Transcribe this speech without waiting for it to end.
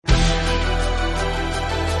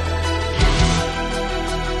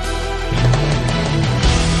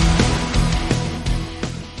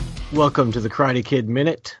Welcome to the Karate Kid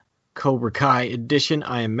Minute, Cobra Kai edition.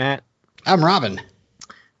 I am Matt. I'm Robin.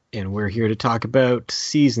 And we're here to talk about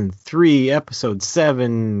Season 3, Episode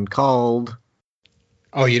 7, called...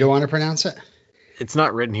 Oh, you don't want to pronounce it? It's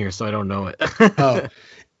not written here, so I don't know it.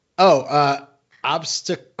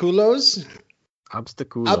 Obstaculos?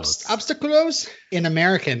 Obstaculos? In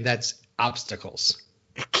American, that's obstacles.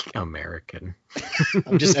 American.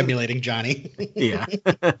 I'm just emulating Johnny. Yeah,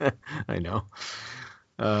 I know.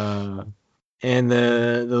 And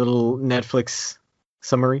the little Netflix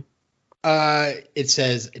summary. It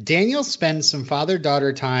says, Daniel spends some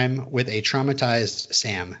father-daughter time with a traumatized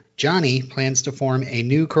Sam. Johnny plans to form a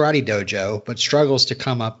new karate dojo, but struggles to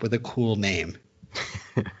come up with a cool name.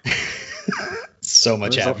 So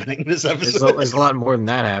much happening this episode. There's a lot more than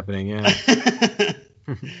that happening, yeah.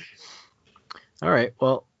 All right,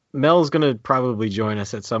 well, Mel's going to probably join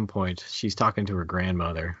us at some point. She's talking to her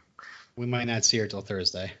grandmother. We might not see her till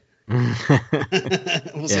Thursday. We'll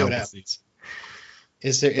see what happens.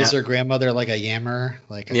 Is her grandmother like a yammer?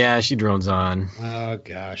 Yeah, she drones on. Oh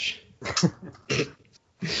gosh.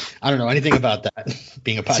 I don't know anything about that.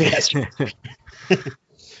 Being a podcaster.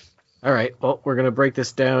 All right. Well, we're gonna break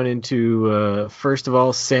this down into first of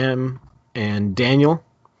all Sam and Daniel,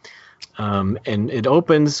 and it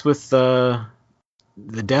opens with the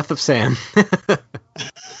death of Sam.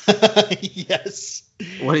 Yes.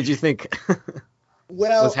 What did you think?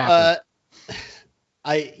 Well, What's happened?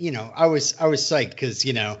 I was psyched because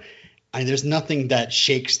there's nothing that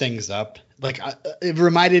shakes things up. It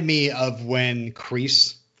reminded me of when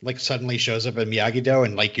Kreese suddenly shows up in Miyagi-Do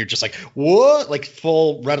and you're just like, what?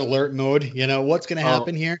 Full red alert mode. What's gonna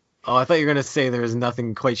happen here? Oh, I thought you were gonna say there's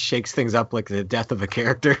nothing quite shakes things up like the death of a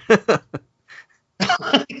character.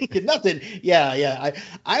 Nothing. Yeah.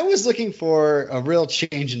 I was looking for a real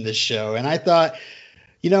change in this show, and I thought,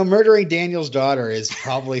 murdering Daniel's daughter is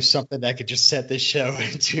probably something that could just set this show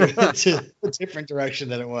into a different direction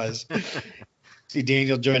than it was. See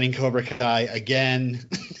Daniel joining Cobra Kai again.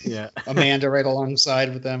 Yeah. Amanda right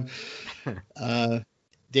alongside with them.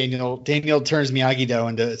 Daniel turns Miyagi-Do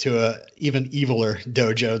into a even eviler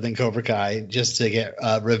dojo than Cobra Kai just to get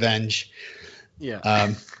revenge.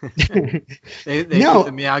 Yeah. They put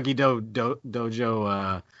the Miyagi-Do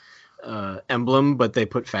dojo emblem, but they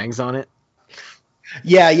put fangs on it.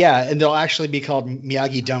 Yeah, and they'll actually be called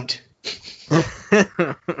Miyagi Don't.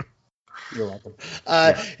 You're welcome.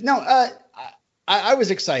 I was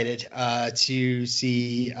excited to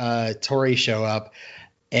see Tori show up,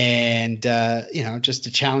 and just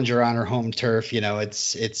to challenge her on her home turf.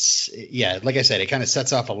 It's like I said, it kind of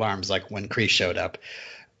sets off alarms like when Kreese showed up.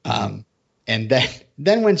 And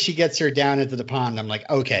then when she gets her down into the pond, I'm like,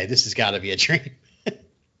 okay, this has got to be a dream.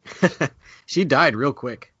 She died real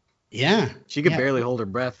quick. Yeah. She could barely hold her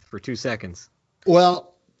breath for 2 seconds.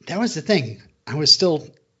 Well, that was the thing. I was still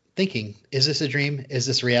thinking, is this a dream? Is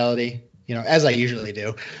this reality? As I usually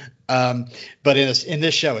do. But in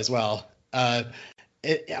this show as well, I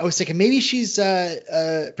was thinking maybe she's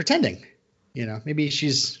pretending. Maybe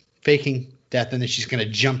she's faking death, and then she's going to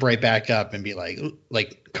jump right back up and be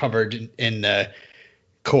like covered in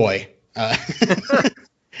koi.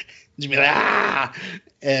 Just be like, ah,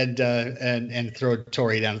 and throw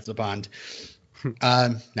Tori down into the pond.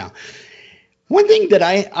 No. One thing that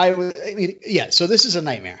so this is a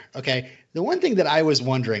nightmare. Okay. The one thing that I was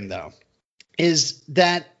wondering though, is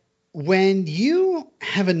that when you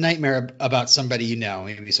have a nightmare about somebody,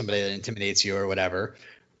 maybe somebody that intimidates you or whatever,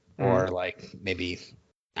 or maybe,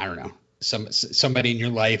 I don't know, somebody in your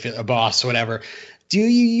life, a boss, whatever, do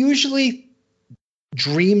you usually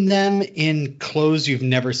dream them in clothes you've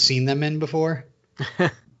never seen them in before? So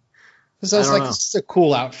I was like, this is a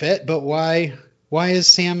cool outfit, but why is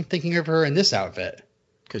Sam thinking of her in this outfit?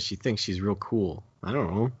 Because she thinks she's real cool. I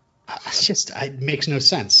don't know. It makes no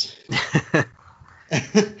sense.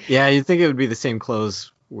 Yeah, you'd think it would be the same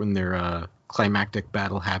clothes when their climactic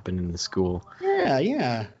battle happened in the school.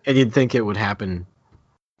 Yeah. And you'd think it would happen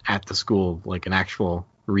at the school, like an actual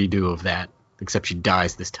redo of that, except she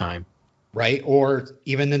dies this time. Right, or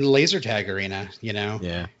even in the laser tag arena,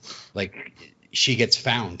 Yeah. She gets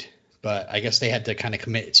found. But I guess they had to kind of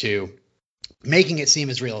commit to making it seem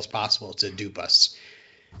as real as possible to dupe us.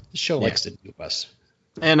 The show likes to dupe us.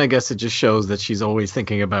 And I guess it just shows that she's always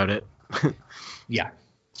thinking about it. Yeah.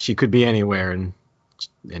 She could be anywhere, and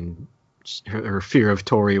her fear of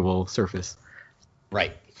Tori will surface.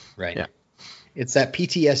 Right. Yeah. It's that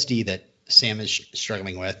PTSD that Sam is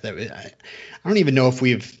struggling with. That I don't even know if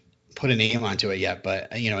we've put a name onto it yet,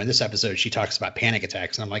 but in this episode she talks about panic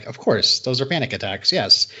attacks, and I'm like, of course, those are panic attacks.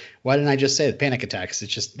 Yes. Why didn't I just say panic attacks?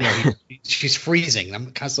 It's just she's freezing. And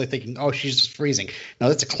I'm constantly thinking, oh, she's just freezing. No,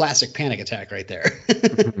 that's a classic panic attack right there.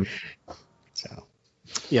 So.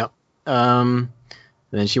 Yeah.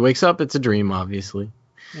 Then she wakes up. It's a dream, obviously.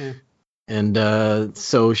 Yeah. And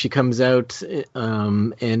so she comes out,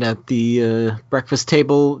 and at the breakfast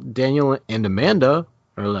table, Daniel and Amanda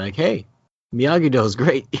are like, "Hey, Miyagi-Do's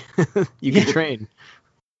great. You can train."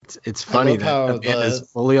 It's funny that Amanda's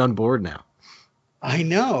fully on board now. I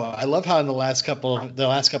know. I love how in the last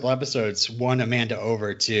couple episodes won Amanda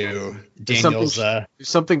over to Daniel's. There's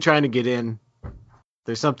something trying to get in.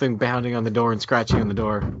 There's something pounding on the door and scratching on the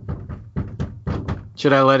door.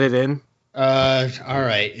 Should I let it in? All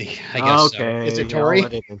right. I guess okay. So. Is it Tori?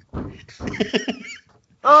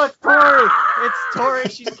 Oh, it's Tori! It's Tori.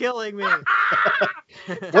 She's killing me.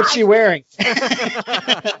 What's she wearing?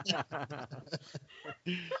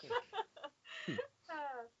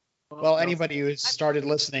 Well, anybody who's started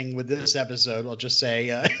listening with this episode, I'll just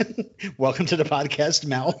say, welcome to the podcast,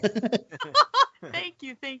 Mel. Thank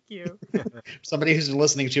you. Somebody who's been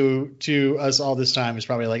listening to us all this time is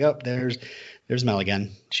probably like, oh, there's Mel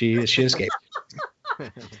again. She escaped.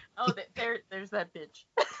 Oh, there's that bitch.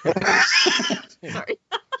 Sorry.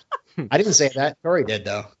 I didn't say that. Tori did,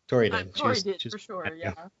 though. Tori did. Tori did, for sure,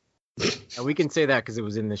 yeah. We can say that because it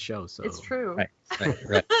was in the show. So it's true. Right.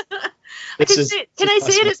 Can I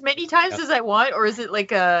say it as many times as I want, or is it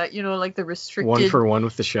like like the restricted 1-for-1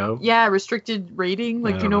 with the show? Yeah, restricted rating,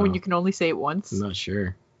 like when you can only say it once. I'm not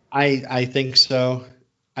sure. I think so.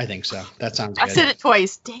 That sounds good. I said it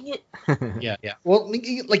twice. Dang it. Yeah. Well,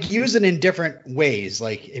 like use it in different ways.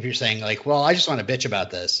 Like if you're saying like, well, I just want to bitch about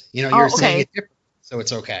this. You're saying it different, so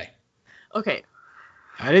it's okay. Okay.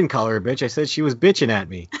 I didn't call her a bitch. I said she was bitching at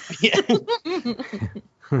me. Yeah.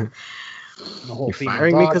 You're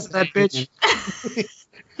firing me because of that bitch?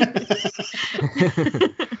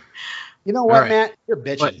 You know what, right. Matt? You're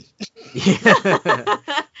bitching. Yeah.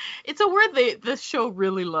 It's a word the show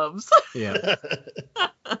really loves. Yeah.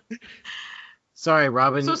 Sorry,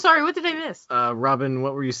 Robin. So sorry, what did I miss? Robin,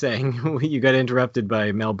 what were you saying? You got interrupted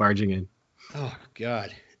by Mel barging in. Oh,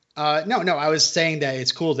 God. No, I was saying that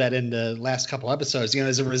it's cool that in the last couple episodes,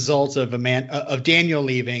 as a result of Daniel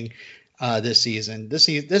leaving this season, this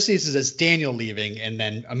season is Daniel leaving and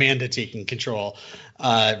then Amanda taking control,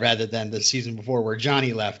 rather than the season before where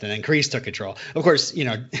Johnny left and then Kreese took control. Of course,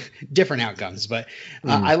 different outcomes, but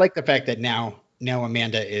I like the fact that now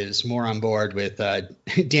Amanda is more on board with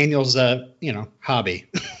Daniel's hobby.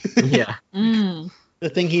 Yeah. The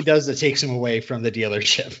thing he does that takes him away from the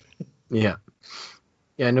dealership. Yeah.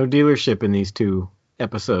 Yeah, no dealership in these 2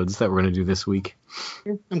 episodes that we're going to do this week.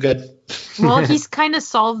 I'm good. Well, he's kind of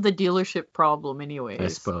solved the dealership problem anyways. I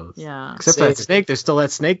suppose. Yeah. Except that snake. There's still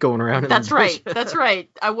that snake going around. That's right. That's right.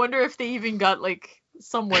 I wonder if they even got like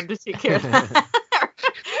someone to take care of that.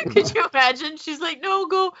 Could you imagine? She's like, no,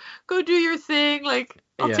 go do your thing. Like,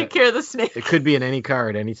 I'll take care of the snake. It could be in any car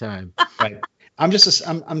at any time. Right. I'm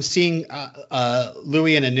seeing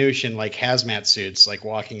Louis and Anush in like hazmat suits, like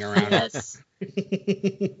walking around. Yes.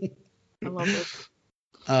 I love it.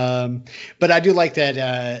 But I do like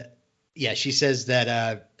that. She says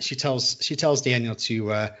that she tells Daniel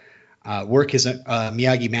to work his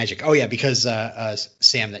Miyagi magic. Oh yeah, because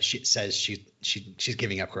Sam she says she's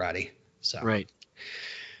giving up karate. So right.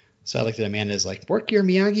 So I like that Amanda's like, work your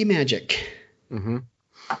Miyagi magic. Mm-hmm.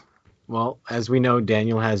 Well, as we know,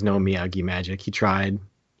 Daniel has no Miyagi magic. He tried.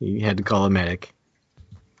 He had to call a medic.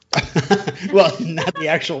 Well, not the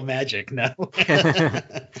actual magic, no.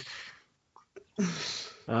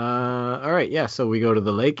 All right, yeah. So we go to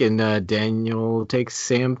the lake, and Daniel takes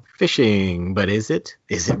Sam fishing. But is it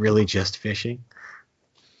really just fishing?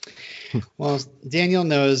 Well, Daniel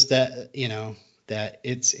knows that that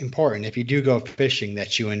it's important if you do go fishing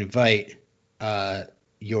that you invite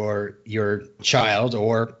your child,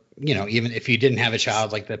 or even if you didn't have a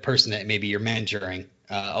child, like the person that maybe you're mentoring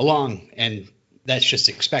along, and that's just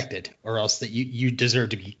expected, or else that you deserve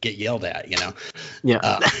to get yelled at,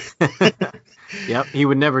 Yeah. Yep. He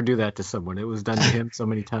would never do that to someone. It was done to him so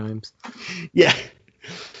many times. Yeah.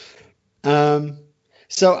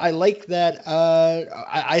 So I like that.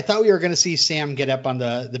 I thought we were going to see Sam get up on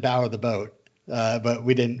the bow of the boat, but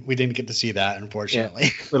we didn't get to see that, unfortunately.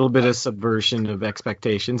 A little bit of subversion of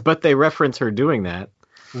expectations, but they reference her doing that.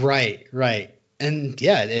 Right. And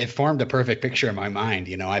yeah, it formed a perfect picture in my mind.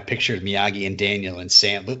 I pictured Miyagi and Daniel and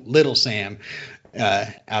Sam, little Sam,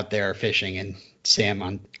 out there fishing, and Sam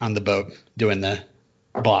on the boat doing the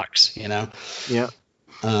blocks. Yeah.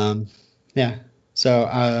 Yeah.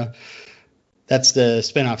 So That's the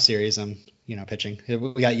spin-off series I'm, pitching.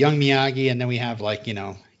 We got young Miyagi, and then we have like,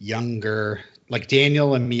 younger, like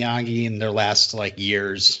Daniel and Miyagi in their last like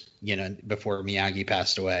years, before Miyagi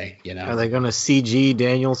passed away. Are they gonna CG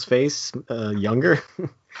Daniel's face younger?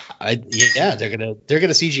 Yeah, they're gonna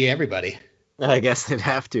CG everybody. I guess they'd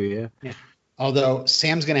have to, yeah. Although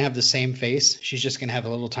Sam's gonna have the same face, she's just gonna have a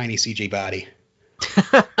little tiny CG body.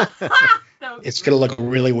 It's gonna look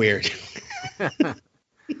really weird.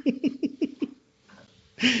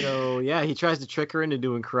 So yeah, he tries to trick her into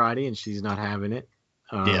doing karate, and she's not having it.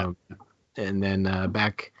 Yeah. And then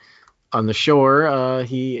back on the shore,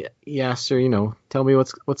 he asks her, tell me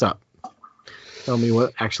what's up. Tell me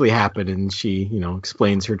what actually happened, and she,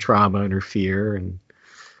 explains her trauma and her fear, and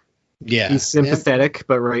he's sympathetic,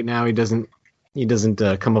 but right now he doesn't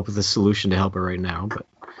come up with a solution to help her right now. But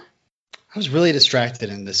I was really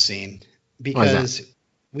distracted in this scene because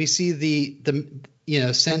we see the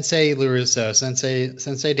Sensei LaRusso,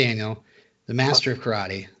 Sensei Daniel, the master of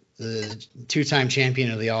karate, the 2-time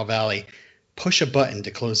champion of the All Valley, push a button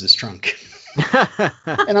to close his trunk.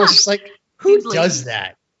 And I was just like, who does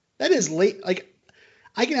that? That is late. Like,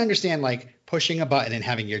 I can understand like pushing a button and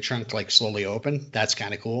having your trunk like slowly open. That's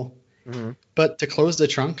kind of cool. Mm-hmm. But to close the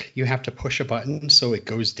trunk, you have to push a button so it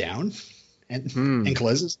goes down and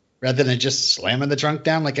closes, rather than just slamming the trunk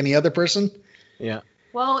down like any other person. Yeah.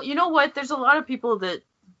 Well, you know what? There's a lot of people that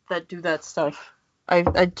do that stuff. I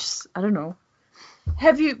don't know.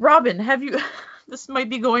 Robin, this might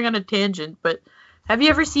be going on a tangent, but have you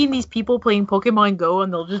ever seen these people playing Pokemon Go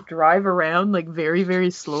and they'll just drive around like very,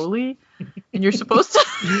 very slowly? And you're supposed to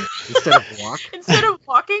instead of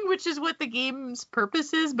walking, which is what the game's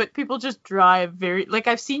purpose is, but people just drive very, like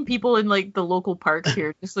I've seen people in like the local parks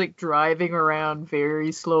here just like driving around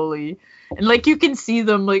very slowly, and like you can see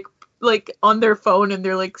them like on their phone and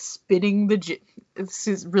they're like spinning this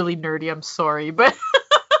is really nerdy, I'm sorry, but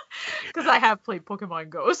because I have played Pokemon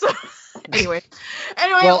Go. So anyway.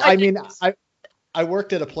 Well, I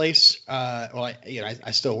worked at a place.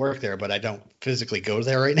 I still work there, but I don't physically go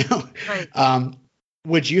there right now. Right.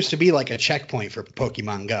 Which used to be like a checkpoint for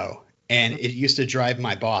Pokemon Go, and it used to drive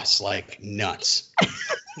my boss like nuts.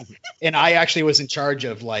 And I actually was in charge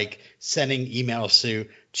of like sending emails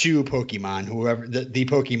to Pokemon, whoever the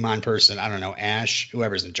Pokemon person, I don't know, Ash,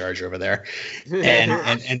 whoever's in charge over there,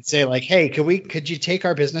 and say like, hey, could you take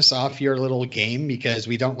our business off your little game, because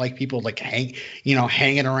we don't like people like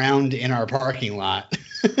hanging around in our parking lot.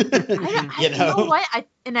 You know what?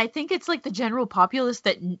 I think it's like the general populace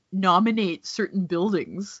that nominate certain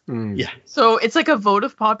buildings. Yeah. So it's like a vote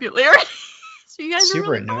of popularity. So you guys super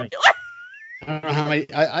are really annoying. popular. I don't know how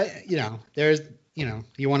many. There's.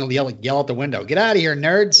 You want to yell out the window, get out of here,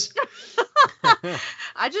 nerds.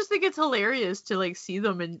 I just think it's hilarious to like see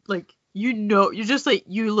them and like you just like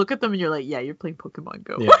you look at them and you're like, yeah, you're playing Pokemon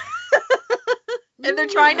Go. Yeah. And they're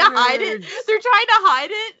trying to hide it. They're trying to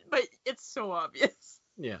hide it, but it's so obvious.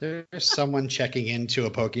 Yeah. There's someone checking into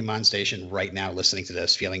a Pokemon station right now listening to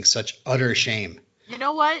this, feeling such utter shame. You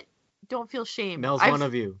know what? Don't feel shame. Mel's one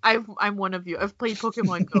of you. I'm one of you. I've played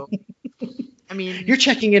Pokemon Go. I mean, you're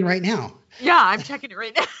checking in right now. Yeah, I'm checking it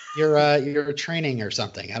right now. You're training or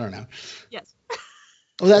something. I don't know. Yes.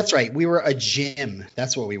 Oh, that's right. We were a gym.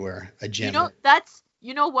 That's what we were. A gym.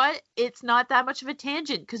 You know what? It's not that much of a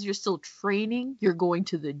tangent because you're still training. You're going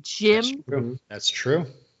to the gym. That's true.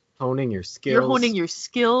 Honing your skills. You're honing your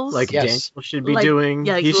skills. Like Daniel should be doing.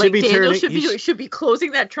 Yeah, he should be Daniel should be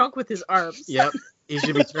closing that trunk with his arms. Yep. He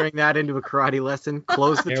should be turning that into a karate lesson.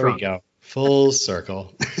 Close the trunk. There we go. Full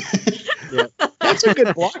circle. Yeah. That's a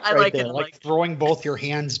good block I right like there. it, Like throwing both your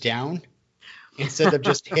hands down instead of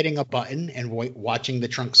just hitting a button and watching the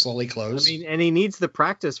trunk slowly close. I mean, and he needs the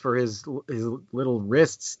practice for his little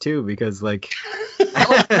wrists too, because like.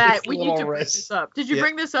 Oh, Matt, we need to bring this up. Did you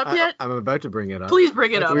bring this up yet? I'm about to bring it up. Please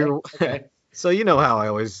bring it up. Okay. So you know how I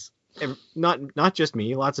always, not just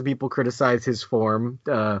me, lots of people criticize his form,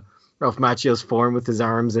 Ralph Macchio's form with his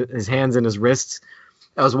arms, his hands, and his wrists.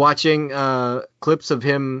 I was watching clips of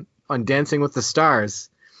him on Dancing with the Stars,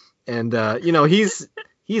 and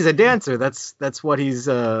he's a dancer. That's what his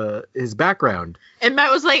background. And Matt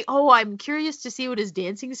was like, "Oh, I'm curious to see what his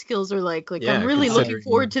dancing skills are like. Like, I'm really looking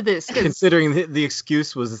forward to this." Considering the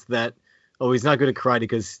excuse was that, he's not good at karate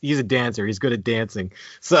because he's a dancer. He's good at dancing.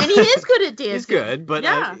 So and he is good at dancing. He's good, but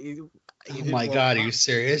yeah. Oh my God, are you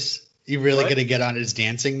serious? You really gonna get on his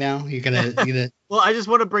dancing now? You're gonna. Well, I just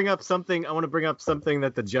want to bring up something. I want to bring up something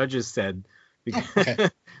that the judges said.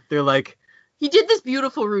 Because they're like, He did this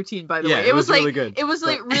beautiful routine, by the way. it was like really good. It was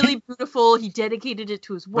like really beautiful. He dedicated it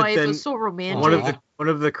to his wife. It was so romantic. One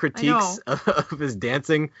of the critiques of his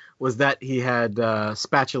dancing was that he had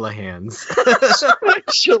spatula hands.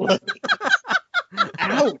 Spatula.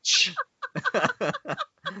 Ouch.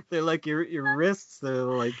 They're like your wrists, they're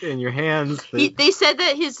like in your hands. They said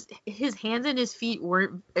that his hands and his feet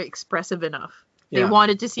weren't expressive enough. They Yeah.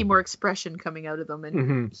 wanted to see more expression coming out of them,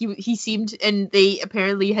 and he seemed, and they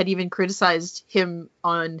apparently had even criticized him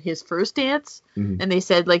on his first dance, and they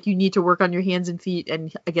said like you need to work on your hands and feet,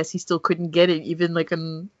 and I guess he still couldn't get it even like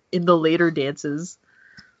in the later dances.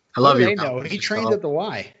 I love you. I know he trained at the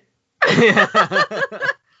Y.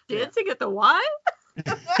 Dancing at the Y?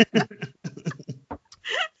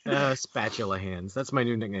 Spatula hands. That's my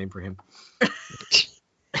new nickname for him.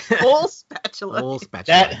 Whole spatula. Whole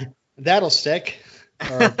spatula. That'll stick.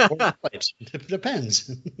 Or depends.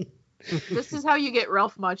 This is how you get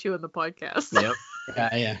Ralph Macchio in the podcast. Yep.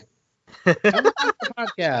 Yeah. Come on the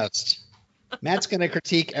podcast. Matt's going to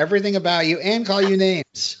critique everything about you and call you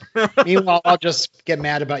names. Meanwhile, I'll just get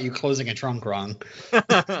mad about you closing a trunk wrong.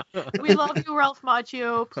 We love you, Ralph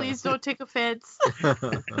Macchio. Please don't take offense.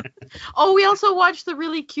 Oh, we also watched the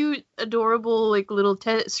really cute, adorable, like little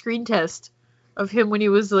screen test of him when he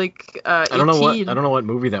was like 18. I don't know what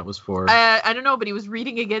movie that was for. I don't know, but he was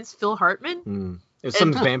reading against Phil Hartman. It was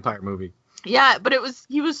some vampire movie. Yeah, but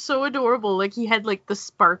he was so adorable. Like he had like the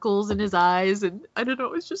sparkles in his eyes, and I don't know,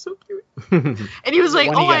 it was just so cute. And he was like,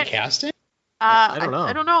 when he got cast in? I don't know.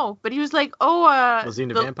 I don't know, but he was like, was he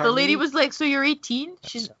in a vampire the lady movie? was like, so you're 18?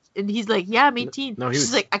 And he's like, yeah, I'm 18. No,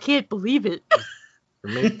 she's like, I can't believe it.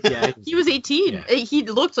 He was 18. Yeah. He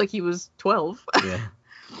looked like he was 12. Yeah.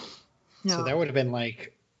 Yeah. So that would have been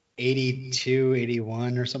like 82,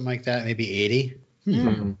 81 or something like that, maybe 80. He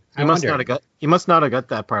must not have got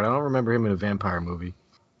that part. I don't remember him in a vampire movie,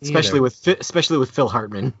 especially with Phil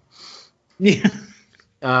Hartman. Yeah.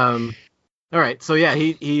 All right. So yeah,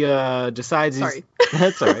 he decides. Sorry.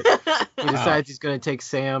 That's all right. He decides he's going to take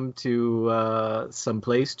Sam to some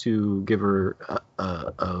place to give her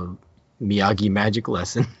a Miyagi magic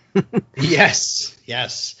lesson. Yes.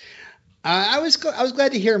 I was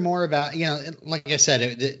glad to hear more about, like I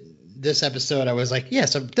said, this episode, I was like,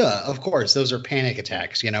 yes, of course, those are panic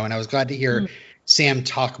attacks, and I was glad to hear Sam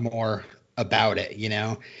talk more about it,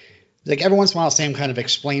 Like every once in a while, Sam kind of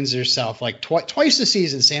explains herself, like twice this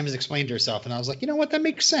season, Sam has explained herself, and I was like, you know what, that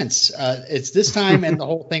makes sense. It's this time and the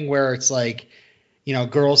whole thing where it's like,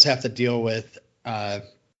 girls have to deal with,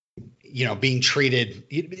 being treated,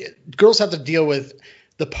 girls have to deal with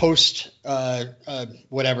the post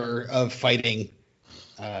whatever of fighting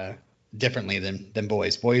differently than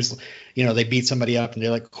boys. Boys, they beat somebody up and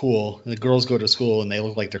they're like cool. And the girls go to school and they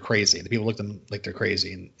look like they're crazy. The people look at them like they're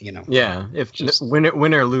crazy, and Yeah, if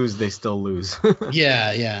win or lose, they still lose.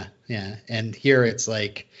 Yeah. And here it's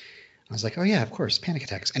like, I was like, oh yeah, of course, panic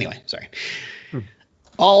attacks. Anyway, sorry.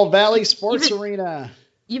 All Valley Sports Arena.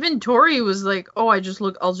 Even Tori was like, "Oh, I'll just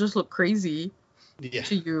look crazy." Yeah.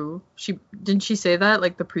 To you. Didn't she say that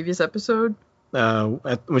like the previous episode? When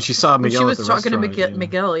she saw Miguel, when she was talking to restaurant,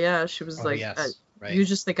 Miguel, yeah, she was like, yes, right. "You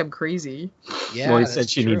just think I'm crazy." Yeah. Well, he said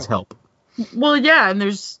she needs help. Well, yeah, and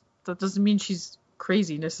that doesn't mean she's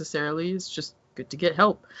crazy necessarily. It's just good to get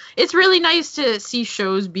help. It's really nice to see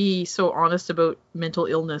shows be so honest about mental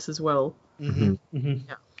illness as well. Mm-hmm.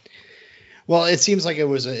 Yeah. Well, it seems like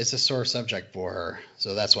it's a sore subject for her,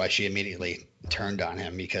 so that's why she immediately turned on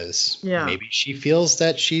him, because maybe she feels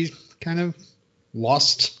that she kind of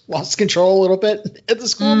lost control a little bit at the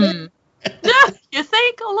school. Yeah, you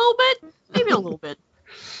think a little bit, maybe a little bit.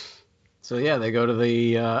 So yeah, they go to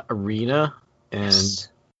the arena, and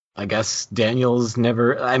I guess Daniel's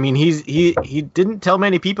never. I mean, he didn't tell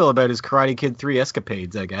many people about his Karate Kid 3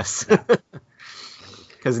 escapades, I guess.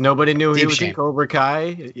 Because nobody knew he was in Cobra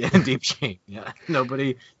Kai. Yeah, deep shame. Yeah,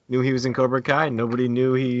 nobody knew he was in Cobra Kai. Nobody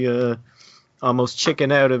knew he almost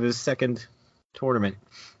chickened out of his second tournament.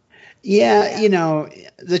 Yeah,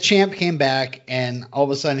 the champ came back, and all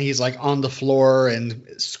of a sudden he's like on the floor and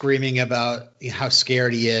screaming about how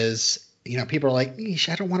scared he is. People are like, "Eesh,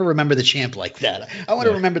 I don't want to remember the champ like that. I want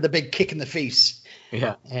to remember the big kick in the face."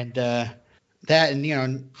 Yeah, and that,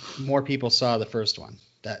 and more people saw the first one.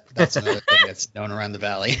 That's another thing that's known around the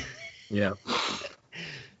valley. Yeah.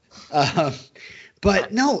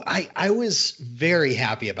 But no, I was very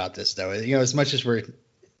happy about this, though. As much as we're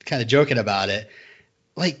kind of joking about it,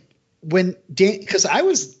 like when because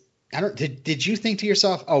did you think to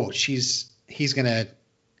yourself, oh, he's gonna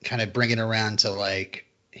kind of bring it around to like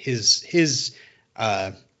his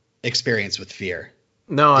experience with fear?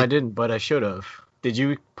 No, I didn't, but I should have. Did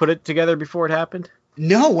you put it together before it happened?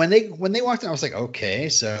 No, when they walked in, I was like, okay,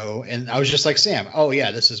 so, and I was just like, Sam, oh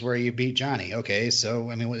yeah, this is where you beat Johnny. Okay, so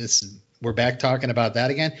I mean, we're back talking about that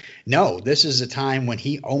again. No, this is a time when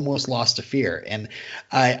he almost lost to fear, and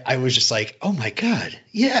I was just like, oh my god,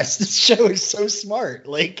 yes, this show is so smart.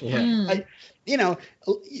 Like, Yeah. you know,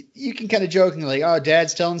 you can kind of jokingly, like, oh,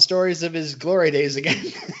 Dad's telling stories of his glory days again,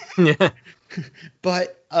 Yeah.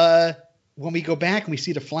 but when we go back and we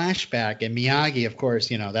see the flashback and Miyagi, of course,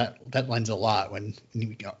 that lends a lot when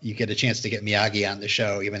you get a chance to get Miyagi on the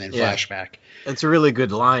show, even in Yeah. flashback. It's a really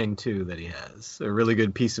good line too that he has. A really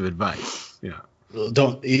good piece of advice. Yeah.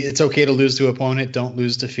 It's okay to lose to opponent. Don't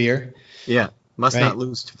lose to fear. Yeah. Must Right. not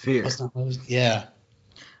lose to fear. Let's not lose. Yeah.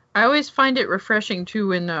 I always find it refreshing too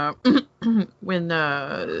when when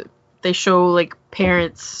they show like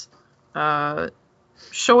parents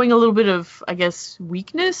showing a little bit of, I guess,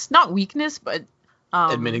 weakness. Not weakness, but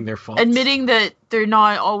Admitting their faults. admitting that they're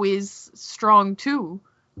not always strong too.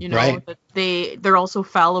 You know, Right. that they're also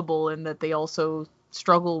fallible and that they also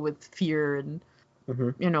struggle with fear and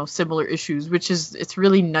Mhm. similar issues, it's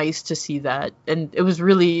really nice to see that. And it was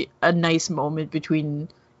really a nice moment between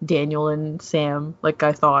Daniel and Sam. Like,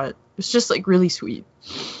 I thought it's just like really sweet.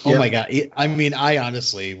 Oh Yep. my god. I mean, I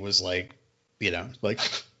honestly was like, like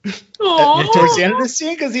Aww. towards the end of the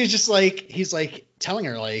scene, because he's like telling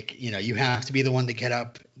her, like, you have to be the one to get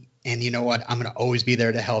up, and you know what, I'm gonna always be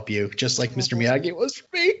there to help you, just like Mr. Miyagi was for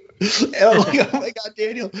me. And I'm like, oh my god,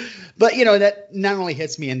 Daniel. But that not only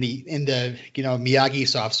hits me in the Miyagi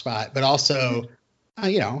soft spot, but also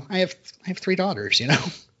I have 3 daughters,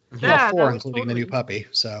 well, Yeah, 4 no, including the new totally. puppy.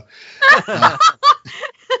 So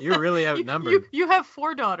You're really outnumbered. You have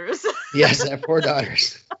 4 daughters. yes, I have 4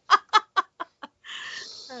 daughters.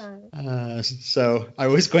 So I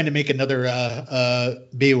was going to make another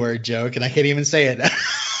B word joke, and I can't even say it.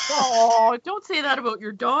 Oh, don't say that about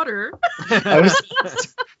your daughter. I was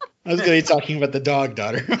going to be talking about the dog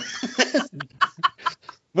daughter.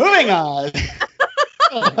 Moving on.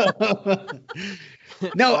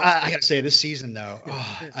 No, I gotta say, this season though,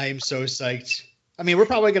 I am so psyched. I mean, we're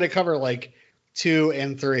probably going to cover like 2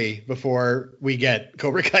 and 3 before we get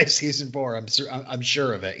Cobra Kai season 4. I'm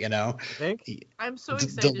sure of it. I think. I'm so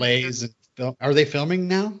excited. Delays and are they filming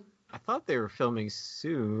now? I thought they were filming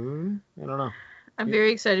soon. I don't know. I'm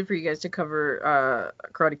very excited for you guys to cover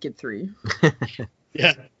Karate Kid 3.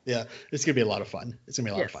 Yeah, it's gonna be a lot of fun. It's gonna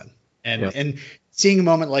be a lot of Yes. fun, and Yep. and seeing a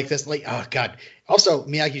moment like this, like, oh god. Also,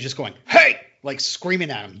 Miyagi just going, hey, like screaming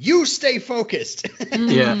at him, you stay focused.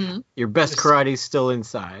 Yeah. Mhm. Your best Just- karate's still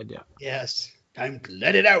inside. Yeah. Yes, time to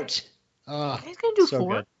let it out. Are you guys gonna do So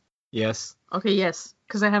 4? good. Yes. Okay, yes,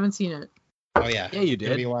 because I haven't seen it. Oh yeah, Yeah, you You're gonna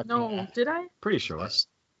did. be watching No, that did I? Pretty sure. with us.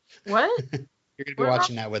 What? You're gonna be What about-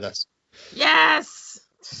 watching that with us. Yes!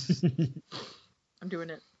 I'm doing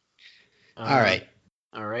it. All right.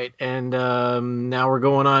 All right. And now we're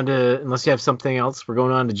going on to, unless you have something else, we're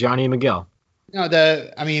going on to Johnny and Miguel. No,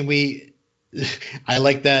 I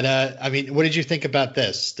like that. I mean, what did you think about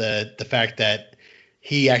this? The fact that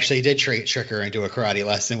he actually did trick her into a karate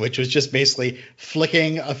lesson, which was just basically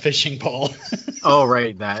flicking a fishing pole. Oh,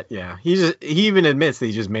 right. That. Yeah. He even admits that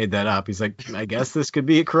he just made that up. He's like, I guess this could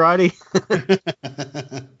be a karate.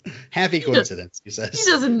 Happy coincidence, he says.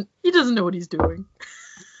 He doesn't know what he's doing.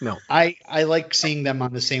 No. I like seeing them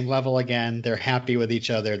on the same level again. They're happy with each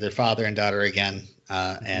other. They're father and daughter again.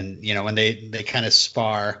 And when they kind of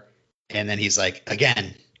spar, and then he's like,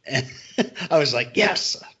 again. And I was like,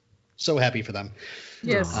 yes. So happy for them.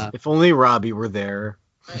 Yes. If only Robbie were there.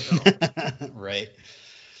 I know. Right.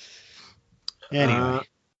 Anyway.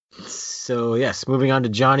 So yes, moving on to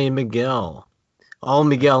Johnny and Miguel. All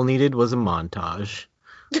Miguel needed was a montage.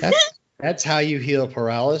 That's how you heal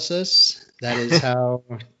paralysis. That is how,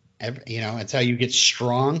 it's how you get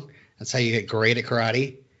strong. That's how you get great at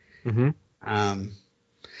karate. Mm-hmm.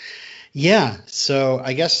 Yeah. So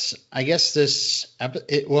I guess this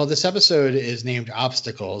episode is named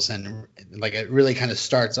Obstacles, and like it really kind of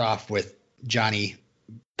starts off with Johnny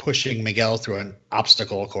pushing Miguel through an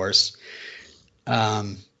obstacle course.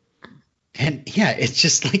 And yeah, it's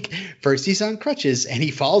just like first he's on crutches and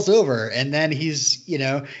he falls over, and then he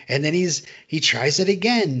tries it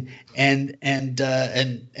again, and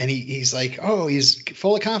he's like, oh, he's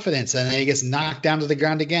full of confidence, and then he gets knocked down to the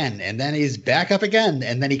ground again, and then he's back up again,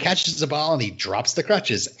 and then he catches the ball and he drops the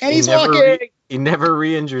crutches, and he's walking. He never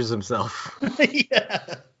re-injures himself.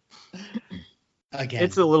 Yeah. Again,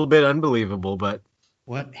 It's a little bit unbelievable, but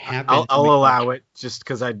what happened? I'll allow it just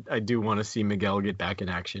because I do want to see Miguel get back in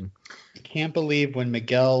action. I can't believe when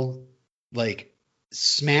Miguel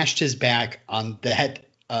smashed his back on that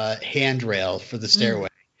handrail for the stairway,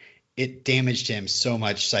 it damaged him so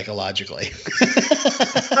much psychologically.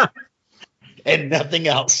 And nothing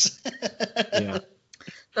else. Yeah.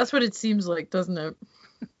 That's what it seems like, doesn't it?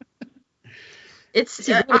 It's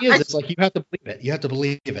It really is. It's like you have to believe it. You have to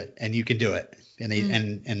believe it, and you can do it.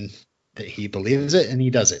 And he believes it, and he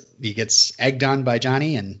does it. He gets egged on by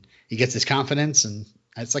Johnny, and he gets his confidence, and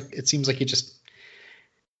it seems like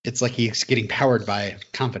it's like he's getting powered by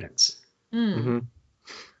confidence. Mm-hmm.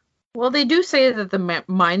 Well, they do say that the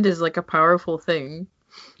mind is like a powerful thing.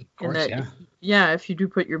 Of course, and that, if you do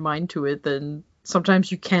put your mind to it, then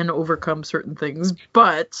sometimes you can overcome certain things.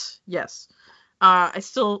 But yes, I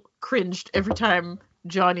still cringed every time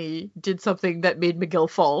Johnny did something that made Miguel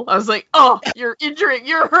fall. I was like, oh, you're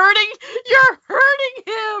hurting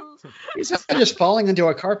him. He's not just falling into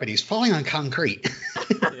a carpet. He's falling on concrete.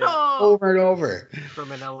 Yeah. Over and over.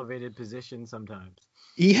 From an elevated position sometimes.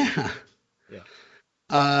 Yeah. Yeah.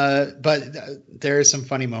 But there are some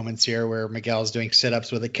funny moments here where Miguel's doing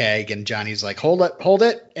sit-ups with a keg, and Johnny's like, hold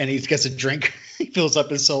it. And he gets a drink. He fills up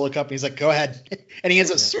his solo cup, and he's like, go ahead. And he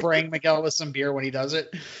ends up spraying Miguel with some beer when he does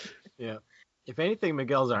it. Yeah. If anything,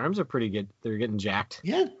 Miguel's arms are pretty good. They're getting jacked.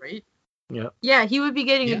 Yeah. Right? Yeah. Yeah, he would be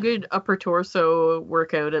getting a good upper torso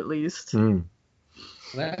workout at least. Mm.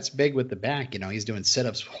 Well, that's big with the back. He's doing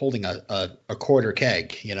sit-ups holding a quarter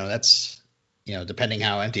keg. That's, depending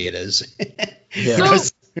how empty it is. Yeah. So, how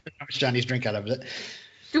much Johnny's drink out of it.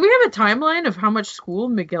 do we have a timeline of how much school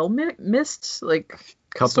Miguel missed, so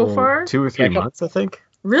far? 2 or 3 months, I think.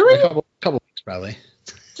 Really? A couple weeks, probably.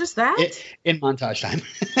 Just that? In montage time.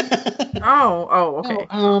 Oh, okay.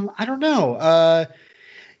 No, I don't know.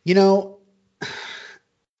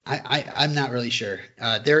 I'm not really sure.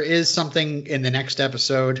 There is something in the next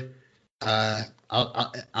episode.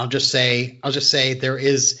 I'll just say there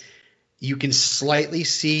is. You can slightly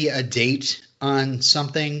see a date on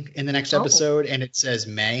something in the next episode, and it says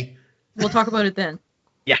May. We'll talk about it then.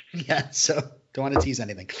 Yeah. So don't want to tease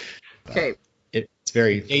anything. Okay. It's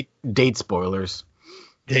very Date spoilers.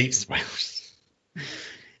 date spoilers.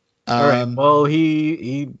 All right. Well,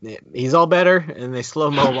 he's all better, and they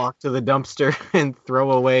slow-mo walk to the dumpster and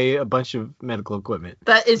throw away a bunch of medical equipment.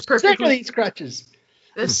 That is Sick of perfectly. these crutches.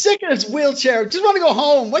 Sick of this wheelchair. Just want to go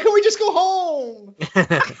home. Why can't we just go home?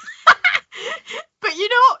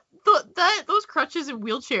 But those crutches and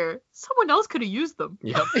wheelchair, someone else could have used them.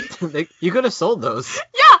 Yep. You could have sold those.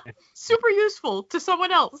 Yeah, super useful to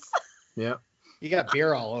someone else. Yep. You got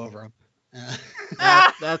beer all over him.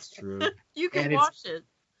 That's true. You can And wash it.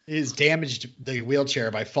 He's damaged the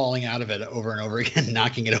wheelchair by falling out of it over and over again,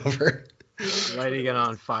 knocking it over. Lighting it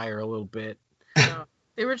on fire a little bit. No,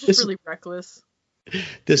 they were just really reckless.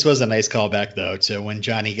 This was a nice callback, though, to when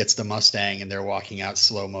Johnny gets the Mustang and they're walking out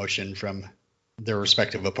slow motion from their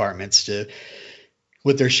respective apartments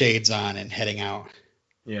with their shades on and heading out.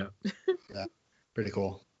 Yeah. Pretty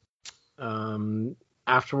cool.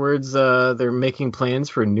 Afterwards, they're making plans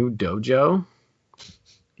for a new dojo.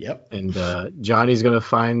 Yep. And Johnny's going to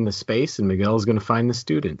find the space, and Miguel's going to find the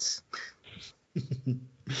students.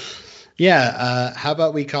 Yeah. How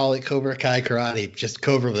about we call it Cobra Kai Karate? Just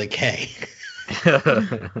Cobra with a K.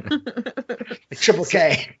 Triple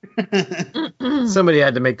K. Somebody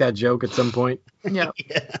had to make that joke at some point. Yeah.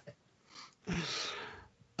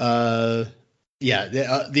 The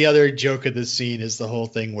other joke of this scene is the whole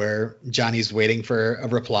thing where Johnny's waiting for a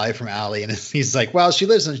reply from Allie, and he's like, "Well, she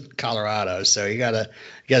lives in Colorado, so you gotta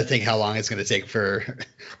think how long it's gonna take for,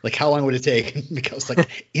 like, how long would it take?" Because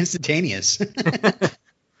like instantaneous.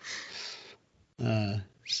 So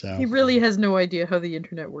He really has no idea how the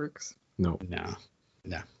internet works. No.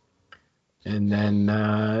 And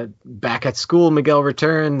then back at school, Miguel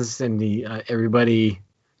returns, and everybody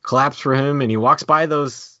claps for him, and he walks by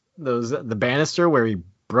the banister where he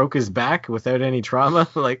broke his back without any trauma,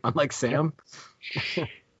 unlike Sam.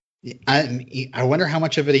 I wonder how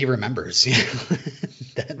much of it he remembers.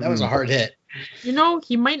 that was a hard hit.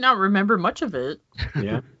 He might not remember much of it.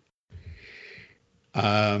 Yeah.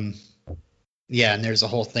 Yeah, and there's a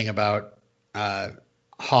whole thing about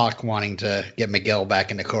Hawk wanting to get Miguel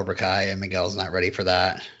back into Cobra Kai, and Miguel's not ready for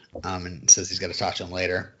that, and says he's going to talk to him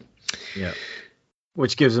later. Yeah.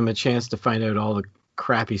 Which gives him a chance to find out all the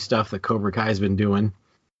crappy stuff that Cobra Kai's been doing.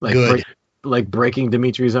 Like breaking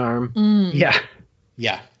Dimitri's arm. Yeah.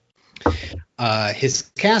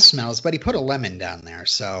 His cast smells, but he put a lemon down there,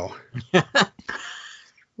 so.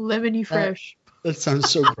 Lemony fresh. That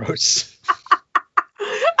sounds so gross.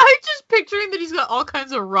 I'm just picturing that he's got all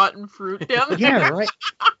kinds of rotten fruit down there. Yeah, right.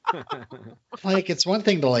 Like, it's one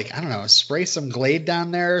thing to, like, I don't know, spray some Glade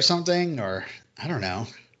down there or something, or I don't know.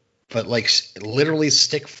 But, like, literally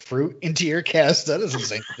stick fruit into your cast, that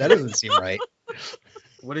doesn't seem right.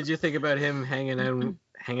 What did you think about him hanging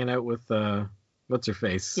out with what's her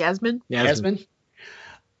face? Yasmin? Yasmin?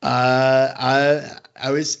 I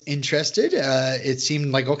was interested. It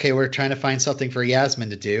seemed like, okay, we're trying to find something for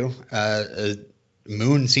Yasmin to do.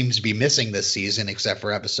 Moon seems to be missing this season except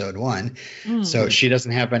for episode 1. So she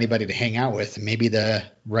doesn't have anybody to hang out with. Maybe the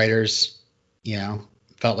writers,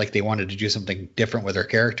 felt like they wanted to do something different with her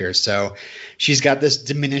character. So she's got this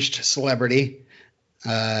diminished celebrity.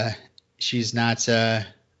 She's not,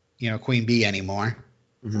 Queen Bee anymore.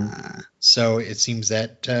 So it seems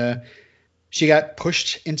that she got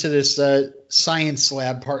pushed into this science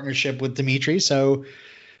lab partnership with Dimitri. So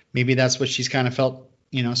maybe that's what she's kind of felt,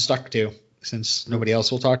 stuck to, since nobody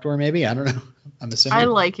else will talk to her. Maybe, I don't know. I'm assuming. I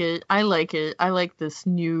like it. I like this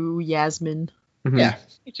new Yasmin. Yeah,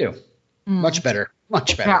 me too. Much better.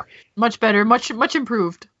 Yeah, much better. Much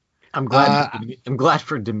improved. I'm glad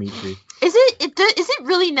for Dimitri. Is it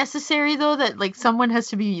really necessary though that like someone has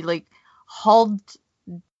to be like hauled,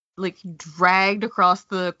 like dragged across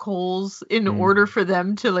the coals in order for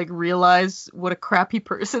them to like realize what a crappy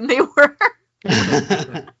person they were?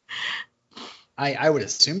 I would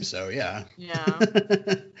assume so. Yeah. Yeah.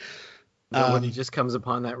 Nobody just comes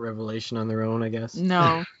upon that revelation on their own, I guess.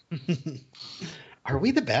 No. Are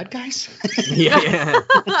we the bad guys? Yeah.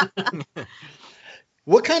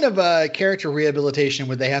 What kind of character rehabilitation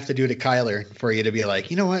would they have to do to Kyler for you to be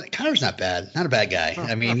like, you know what, Kyler's not bad, not a bad guy.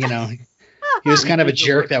 I mean, he was kind of a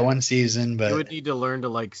jerk that one season, but you would need to learn to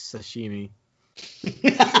like sashimi.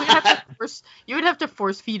 You would have to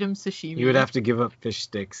force feed him sashimi. You would have to give up fish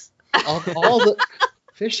sticks. all the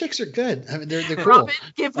fish sticks are good. I mean, they're cool. Robin,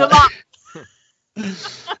 give them up.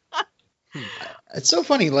 It's so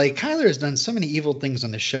funny. Like, Kyler has done so many evil things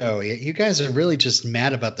on the show. You guys are really just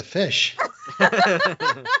mad about the fish.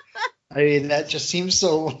 I mean, that just seems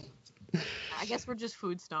so. I guess we're just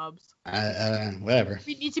food snobs. Whatever.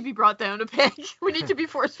 We need to be brought down a peg. We need to be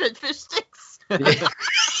force-fed fish sticks.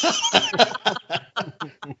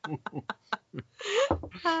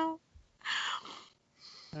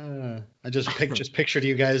 I just pictured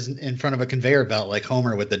you guys in front of a conveyor belt like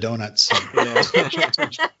Homer with the donuts.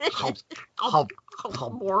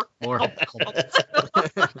 More.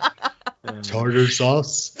 Tartar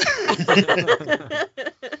sauce.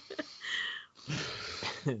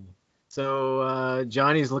 So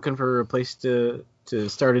Johnny's looking for a place to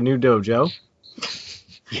start a new dojo.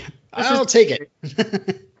 Yeah, I'll take it.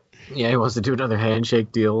 Yeah, he wants to do another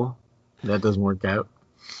handshake deal. That doesn't work out.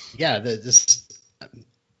 Yeah,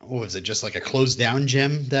 what was it? Just like a closed down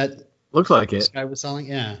gym that looks like this it. guy was selling?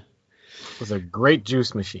 Yeah. It was a great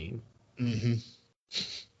juice machine. Mm-hmm.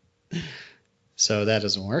 So that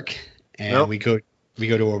doesn't work. And Nope. we go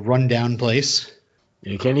to a rundown place.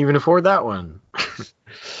 You can't even afford that one.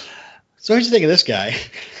 So what'd you think of this guy?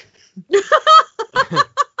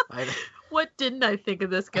 What didn't I think of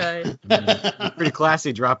this guy? Pretty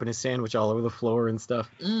classy, dropping his sandwich all over the floor and stuff.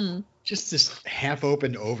 Just this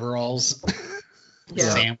half-opened overalls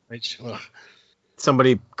sandwich. Ugh.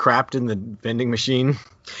 Somebody crapped in the vending machine.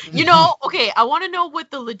 Okay, I want to know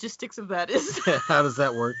what the logistics of that is. How does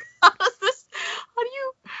that work?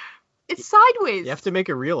 It's sideways. You have to make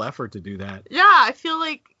a real effort to do that. Yeah, I feel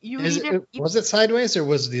like Was it sideways, or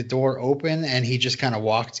was the door open and he just kind of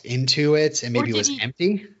walked into it and maybe it was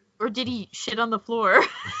empty? Or did he shit on the floor?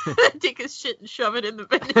 Take his shit and shove it in the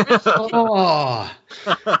vending machine? Oh.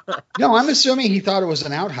 No, I'm assuming he thought it was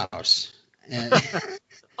an outhouse. And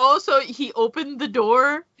Oh, so he opened the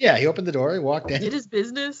door? yeah, he opened the door, he walked in. Did his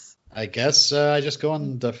business? I guess I just go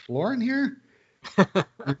on the floor in here.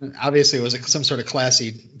 Obviously, it was some sort of classy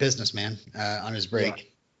businessman on his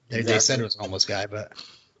break. Yeah, they said it was a homeless guy, but.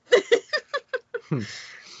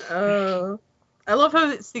 I love how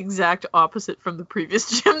it's the exact opposite from the previous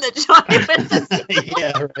gym that Johnny went to see.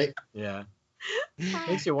 Yeah, right. Yeah.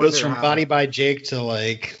 Makes you wonder Goes from Body by Jake to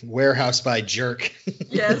like Warehouse by Jerk.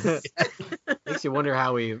 Yes. Makes you wonder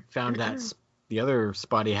how he found the other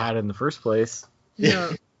spot he had in the first place.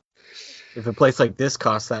 Yeah. If a place like this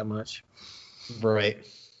costs that much. Right.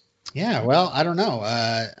 Yeah, well, I don't know.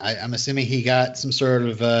 I'm assuming he got some sort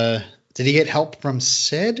of did he get help from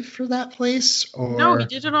Sid for that place? Or No, he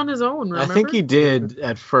did it on his own, remember? I think he did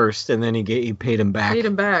at first, and then he paid him back. Paid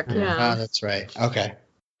him back, yeah. Oh, that's right. Okay.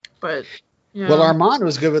 But yeah. Well, Armand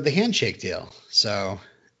was good with the handshake deal, so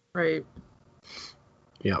right.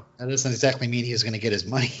 Yep. That doesn't exactly mean he was going to get his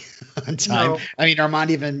money on time. No. I mean,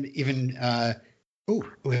 Armand even I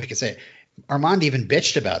can say it. Armand even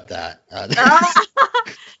bitched about that.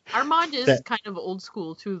 Armand is kind of old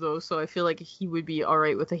school too, though, so I feel like he would be all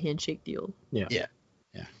right with a handshake deal. Yeah.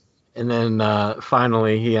 And then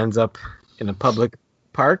finally he ends up in a public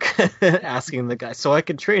park, asking the guy, so I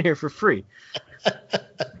can train here for free.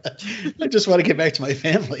 I just want to get back to my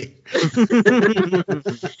family.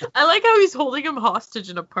 I like how he's holding him hostage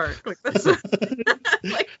in a park. Like that's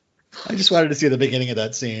like, I just wanted to see the beginning of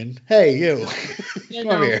that scene. Hey, you. you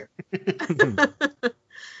Come over here.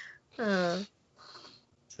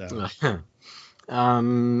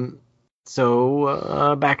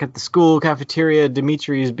 So back at the school cafeteria,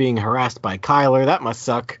 Dimitri is being harassed by Kyler. That must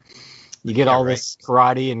suck. You get all this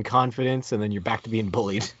karate and confidence, and then you're back to being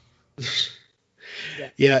bullied.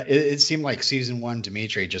 Yeah, it seemed like season 1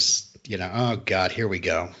 Dimitri just, oh God, here we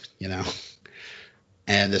go,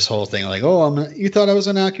 And this whole thing like, you thought I was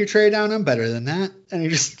going to knock your tray down? I'm better than that. And he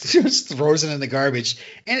just throws it in the garbage.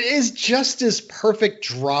 And it is just this perfect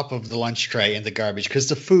drop of the lunch tray in the garbage because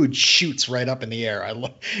the food shoots right up in the air.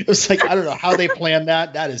 It was like, I don't know how they planned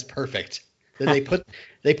that. That is perfect. Did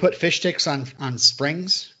they put fish sticks on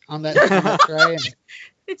springs on that tray? And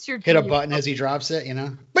it's your hit a button as he drops it,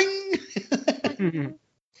 Bing!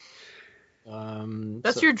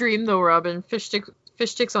 That's your dream though, Robin. Fish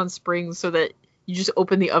sticks on springs so that you just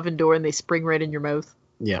open the oven door and they spring right in your mouth.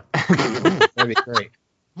 Yeah. That'd be great.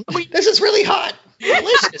 This is really hot.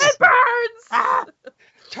 Delicious. It burns.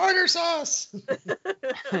 Tartar sauce.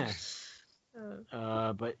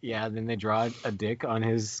 But yeah, then they draw a dick on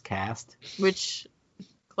his cast. Which,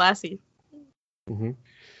 classy. Mm-hmm.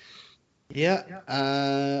 Yeah.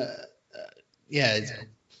 Yeah.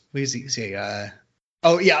 What does he say?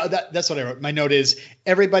 Oh yeah, that's what I wrote. My note is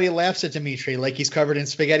everybody laughs at Dimitri like he's covered in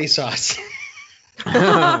spaghetti sauce.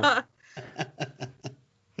 They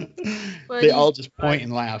all just point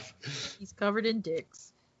and laugh. He's covered in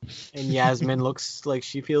dicks. And Yasmin looks like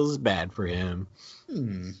she feels bad for him.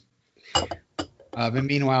 But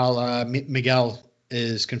meanwhile, Miguel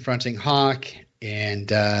is confronting Hawk,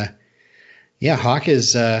 and Hawk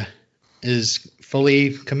is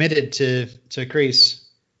fully committed to Kreese.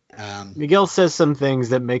 Miguel says some things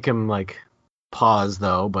that make him like pause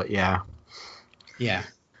though, but yeah.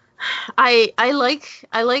 I like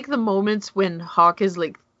the moments when Hawk is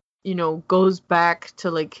like, goes back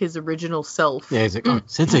to like his original self. Yeah, he's like,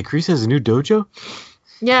 Sensei Kreese has a new dojo?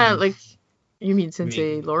 Yeah, like you mean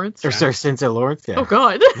Sensei Lawrence? Or sorry, Sensei Lawrence, yeah. Oh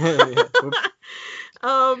god.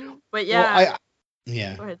 But yeah. Well,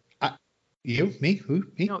 Go ahead. You? Me? Who?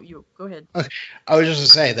 Me? No, you. Go ahead. Okay. I was just gonna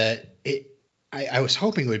say that I was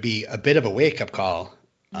hoping it would be a bit of a wake-up call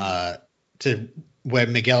to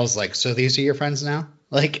when Miguel's like, so these are your friends now?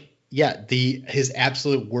 Like, yeah, his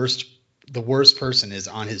absolute worst, the worst person is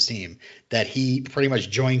on his team, that he pretty much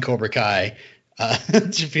joined Cobra Kai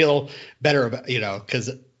to feel better about,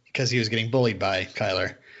 because he was getting bullied by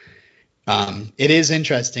Kyler. It is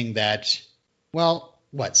interesting that,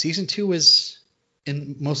 season 2 was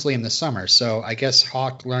mostly in the summer, so I guess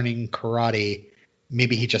Hawk learning karate,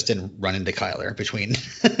 maybe he just didn't run into Kyler between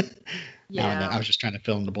now and then. I was just trying to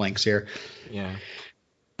fill in the blanks here. Yeah.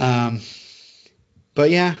 But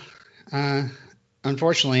yeah,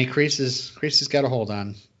 unfortunately, Kreese has got a hold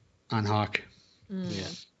on Hawk. Yeah.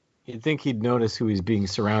 You'd think he'd notice who he's being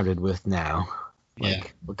surrounded with now.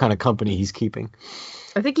 Like what kind of company he's keeping.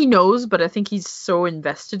 I think he knows, but I think he's so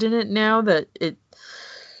invested in it now that it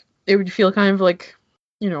would feel kind of like,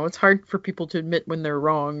 it's hard for people to admit when they're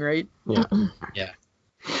wrong, right? Yeah. Yeah.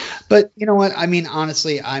 But you know what? I mean,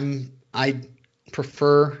 honestly, I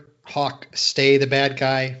prefer Hawk stay the bad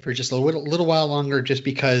guy for just a little while longer, just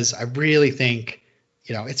because I really think,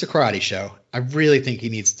 it's a karate show. I really think he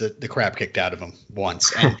needs the crap kicked out of him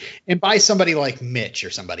once, and by somebody like Mitch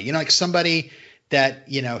or somebody, like somebody that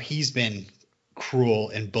he's been cruel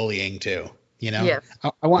and bullying too. Yes.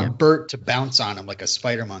 I want Bert to bounce on him like a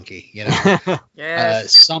spider monkey.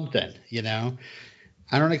 Yes. Something.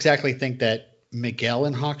 I don't exactly think that Miguel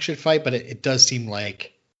and Hawk should fight, but it does seem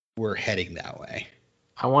like we're heading that way.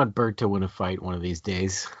 I want Bert to win a fight one of these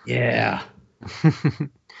days. Yeah.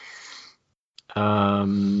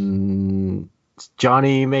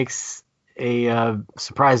 Johnny makes a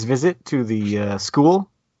surprise visit to the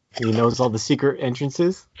school. He knows all the secret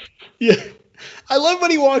entrances. Yeah. I love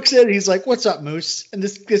when he walks in. He's like, "What's up, Moose?" And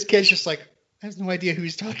this kid's just like, I have no idea who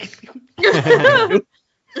he's talking to.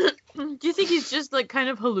 Do you think he's just like kind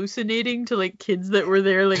of hallucinating to like kids that were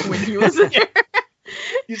there like when he was there?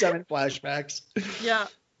 He's having flashbacks. Yeah.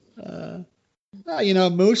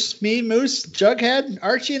 Moose, me, Moose, Jughead,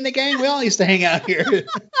 Archie, and the gang, we all used to hang out here in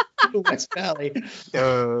the West Valley.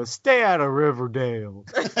 Stay out of Riverdale.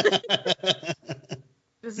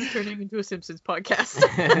 This is turning into a Simpsons podcast.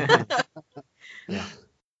 Yeah.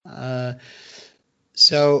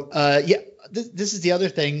 This is the other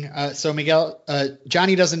thing. So Miguel,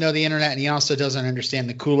 Johnny doesn't know the internet, and he also doesn't understand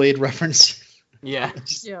the Kool-Aid reference. Yeah.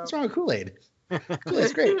 What's wrong with Kool-Aid?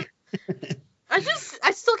 Kool-Aid's great.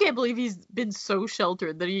 I still can't believe he's been so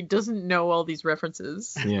sheltered that he doesn't know all these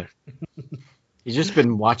references. Yeah. He's just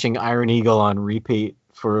been watching Iron Eagle on repeat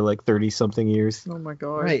for like 30-something years. Oh my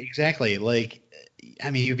god. Right, exactly. Like,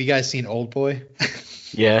 I mean, have you guys seen Old Boy?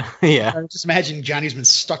 Yeah. Just imagine Johnny's been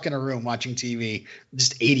stuck in a room watching TV,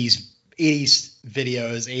 just 80s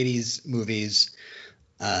videos, 80s movies,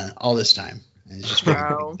 all this time. And it's just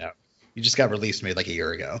figuring things out. You just got released maybe like a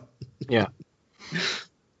year ago. Yeah.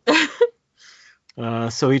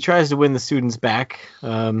 So he tries to win the students back.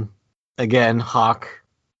 Again, Hawk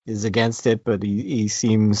is against it, but he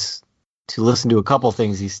seems to listen to a couple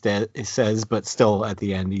things he says, but still at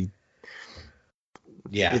the end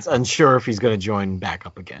it's unsure if he's going to join back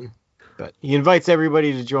up again. But he invites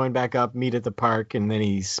everybody to join back up, meet at the park, and then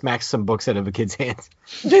he smacks some books out of a kid's hands.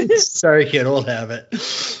 Sorry, kid, old habit.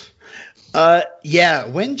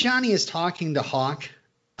 When Johnny is talking to Hawk,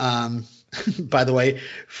 by the way,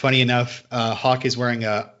 funny enough, Hawk is wearing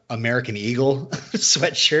a American Eagle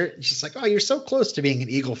sweatshirt. She's like, "Oh, you're so close to being an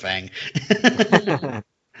Eagle Fang."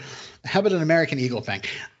 How about an American Eagle Fang?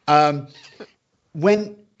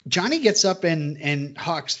 When Johnny gets up in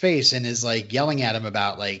Hawk's face and is like yelling at him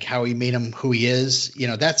about like how he made him who he is,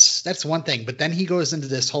 that's one thing. But then he goes into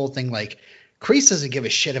this whole thing like, Kreese doesn't give a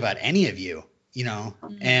shit about any of you,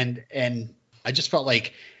 and I just felt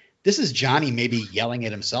like this is Johnny maybe yelling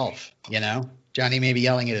at himself, Johnny maybe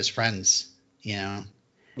yelling at his friends, Yeah.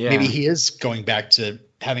 Maybe he is going back to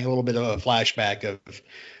having a little bit of a flashback of,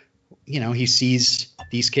 he sees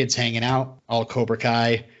these kids hanging out, all Cobra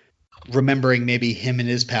Kai, remembering maybe him and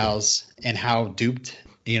his pals and how duped,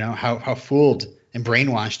 how fooled and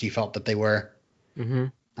brainwashed he felt that they were.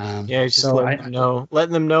 Mm-hmm. He's just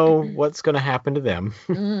letting them know what's going to happen to them.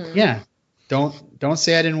 Yeah. Don't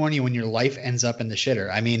say I didn't warn you when your life ends up in the shitter.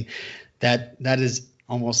 I mean, that is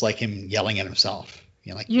almost like him yelling at himself.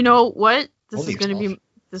 You know what? This is going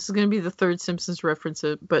to be the third Simpsons reference,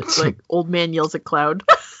 but like old man yells at cloud.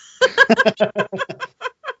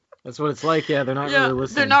 That's what it's like. Yeah, they're not really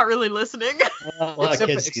listening. They're not really listening.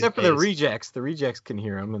 Except for the rejects. The rejects can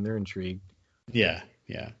hear them and they're intrigued. Yeah.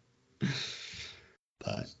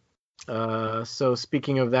 But so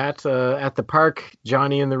speaking of that, at the park,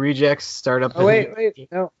 Johnny and the rejects start up. Oh wait,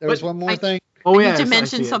 no, there was one more thing. I need to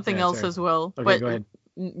mention something else as well. Okay, but go ahead.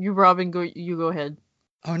 You, Robin, you go ahead.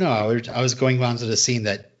 Oh no, I was going on to the scene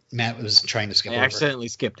that Matt was trying to skip over. I accidentally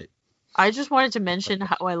skipped it. I just wanted to mention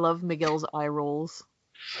how I love Miguel's eye rolls.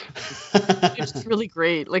 It's just really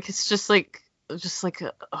great. Like it's just like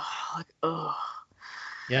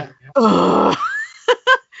Yeah.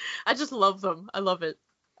 I just love them. I love it.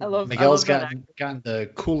 Miguel's gotten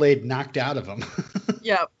the Kool-Aid knocked out of him.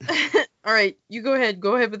 Yeah. All right, you go ahead.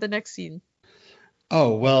 Go ahead with the next scene.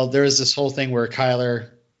 Oh well, there's this whole thing where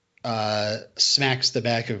Kyler smacks the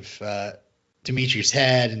back of Dimitri's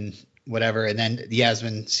head and whatever, and then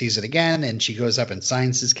Yasmin sees it again, and she goes up and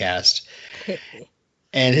signs his cast.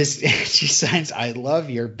 And she signs, "I love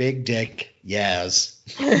your big dick, Yaz."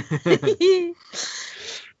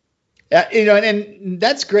 And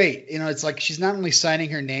that's great. It's like she's not only signing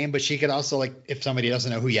her name, but she could also, like, if somebody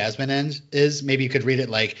doesn't know who Yasmin is, maybe you could read it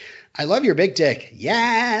like, "I love your big dick,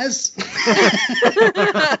 Yaz."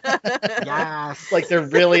 Yes. Like they're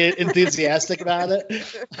really enthusiastic about it.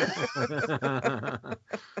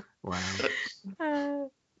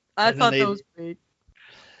 Wow. I thought that was great.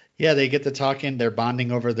 Yeah, they get to talking. They're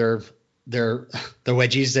bonding over the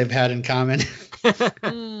wedgies they've had in common.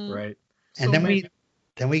 Right. And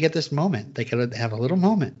then we get this moment. They could have a little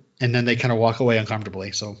moment, and then they kind of walk away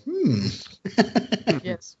uncomfortably. So,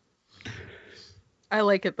 Yes. I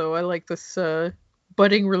like it though. I like this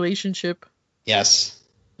budding relationship. Yes.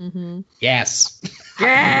 Mm-hmm. Yes.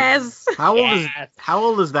 Yes. How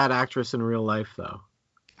old is that actress in real life though?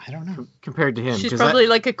 I don't know. Compared to him, She's probably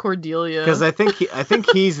like a Cordelia. Because I think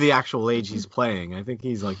he's the actual age he's playing. I think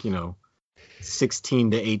he's like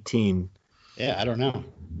 16 to 18. Yeah, I don't know.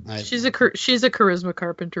 She's a charisma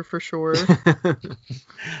carpenter for sure.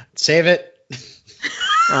 Save it.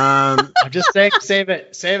 I'm just saying, save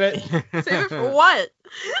it. Save it for what?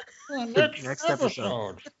 Next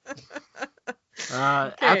episode.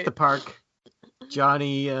 At the park,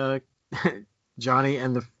 Johnny and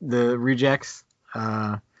the rejects.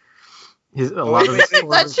 That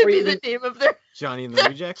should be the name of their Johnny and the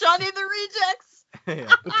Rejects. Johnny and the Rejects. Yeah.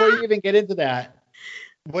 Before you even get into that,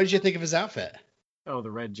 what did you think of his outfit? Oh, the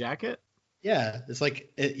red jacket. Yeah, it's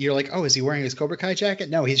like you're like, oh, is he wearing his Cobra Kai jacket?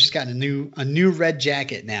 No, he's just got a new red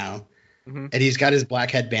jacket now, and he's got his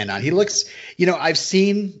black headband on. He looks, I've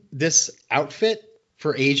seen this outfit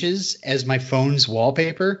for ages as my phone's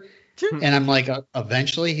wallpaper, And I'm like,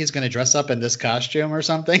 eventually he's going to dress up in this costume or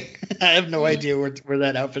something. I have no idea where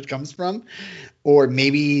that outfit comes from. Or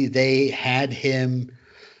maybe they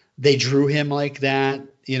drew him like that,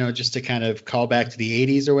 just to kind of call back to the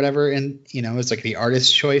 80s or whatever. And, it's like the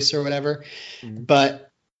artist's choice or whatever. Mm-hmm.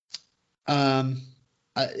 But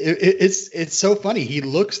it's so funny. He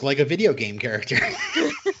looks like a video game character.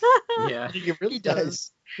 Yeah, he really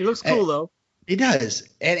does. He looks cool, though. He does.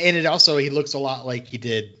 And it also, he looks a lot like he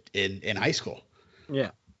did in high school.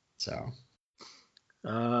 Yeah. So.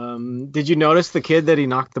 Did you notice the kid that he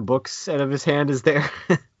knocked the books out of his hand is there?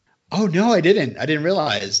 Oh, no, I didn't. I didn't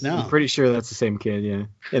realize. No. I'm pretty sure that's the same kid, yeah,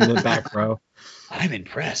 in the back row. I'm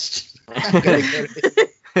impressed. I'm going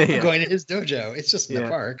to his dojo. It's just in the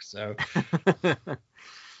park, so.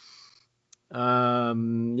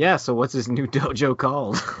 So what's his new dojo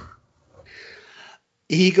called?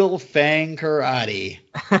 Eagle Fang Karate.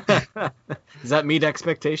 Does that meet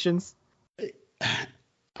expectations?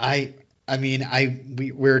 We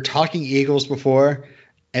were talking eagles before,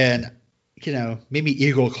 and maybe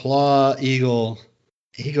Eagle Claw, Eagle,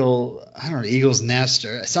 I don't know, Eagle's Nest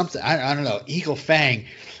or something. I don't know. Eagle Fang.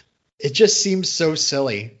 It just seems so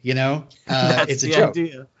silly, it's a joke.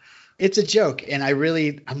 Idea. It's a joke. And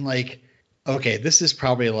I'm like, okay, this is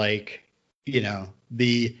probably like,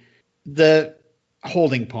 the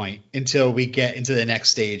holding point until we get into the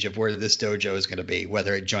next stage of where this dojo is going to be,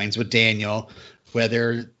 whether it joins with Daniel,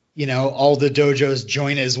 whether, all the dojos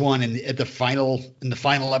join as one in the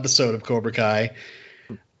final episode of Cobra Kai.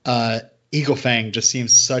 Eagle Fang just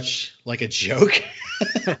seems such like a joke.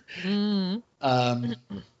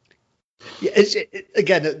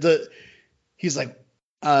 He's like,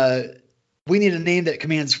 we need a name that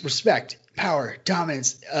commands respect, power,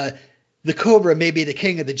 dominance. The Cobra may be the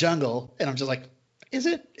king of the jungle. And I'm just like, is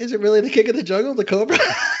it really the king of the jungle, the Cobra?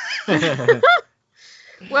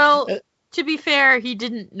 Well, to be fair, he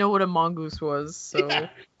didn't know what a mongoose was. So yeah,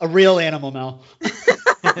 a real animal, Mel.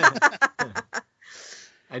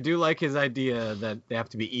 I do like his idea that they have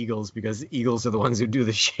to be eagles because eagles are the ones who do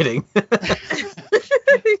the shitting.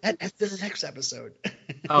 That's the next episode.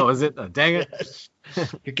 Oh, is it? Oh, dang it!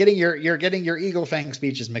 You're getting your Eagle Fang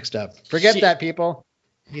speeches mixed up. Forget that, people.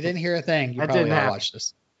 You didn't hear a thing. You probably all watched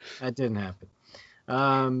this. That didn't happen.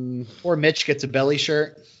 Or Mitch gets a belly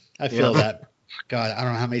shirt. I feel that. God, I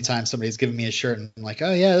don't know how many times somebody's given me a shirt and I'm like,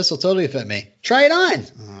 oh yeah, this will totally fit me. Try it on.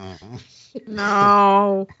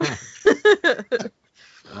 No.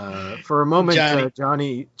 For a moment,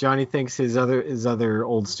 Johnny thinks his other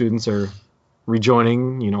old students are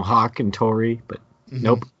rejoining, Hawk and Tori, but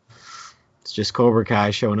nope. It's just Cobra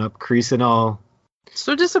Kai showing up, Kreese and all.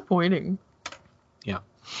 So disappointing. Yeah.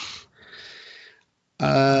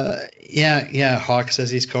 Yeah. Hawk says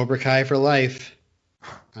he's Cobra Kai for life.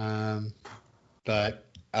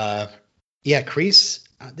 Kreese.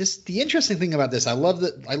 The interesting thing about this, I love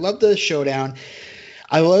the showdown.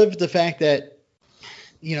 I love the fact that,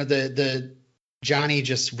 the Johnny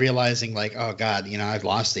just realizing like, oh God, I've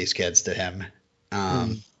lost these kids to him.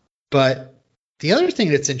 But the other thing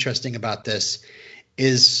that's interesting about this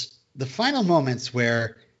is the final moments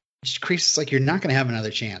where Kreese is like, you're not going to have another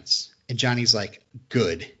chance. And Johnny's like,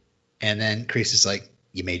 good. And then Kreese is like,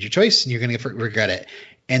 you made your choice and you're going to regret it.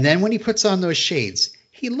 And then when he puts on those shades,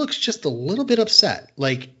 he looks just a little bit upset,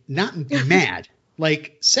 like not mad,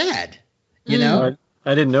 like sad, I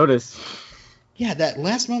didn't notice. Yeah, that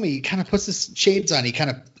last moment he kind of puts his shades on. He kind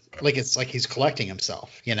of like it's like he's collecting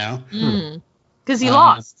himself, Because he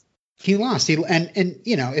lost. He lost. And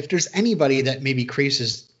if there's anybody that maybe Kreese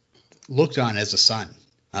has looked on as a son,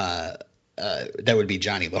 that would be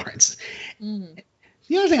Johnny Lawrence.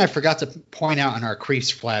 The other thing I forgot to point out in our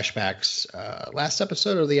Kreese flashbacks last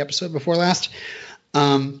episode or the episode before last,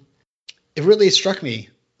 it really struck me.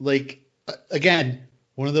 Like, again,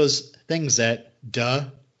 one of those things that,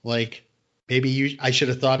 like maybe I should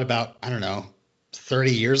have thought about, I don't know,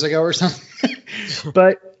 30 years ago or something.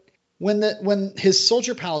 But when his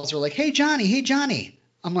soldier pals are like, hey, Johnny,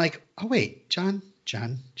 I'm like, oh, wait, John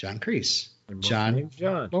Kreese, John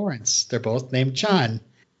Lawrence. They're both named John.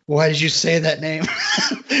 Why did you say that name?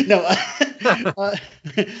 No,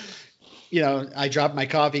 I dropped my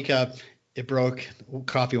coffee cup. It broke.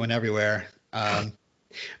 Coffee went everywhere.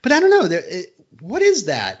 But I don't know. What is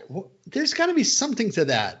that? There's got to be something to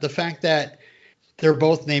that. The fact that they're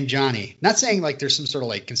both named Johnny. Not saying like there's some sort of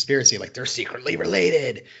like conspiracy, like they're secretly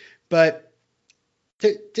related, but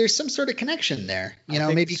there's some sort of connection there.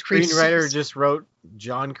 Maybe the screenwriter just wrote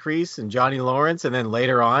John Kreese and Johnny Lawrence, and then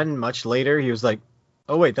later on, much later, he was like,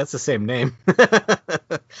 oh wait, that's the same name.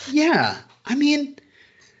 Yeah, I mean,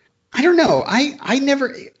 I don't know. I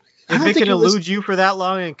If it can elude you for that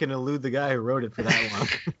long, it can elude the guy who wrote it for that long.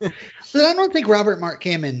 But I don't think Robert Mark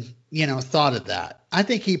Kamen, thought of that. I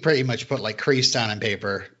think he pretty much put like Kreese down on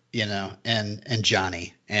paper, and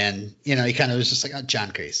Johnny, and he kind of was just like, oh,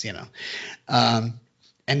 John Kreese,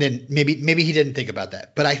 and then maybe he didn't think about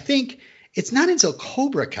that. But I think it's not until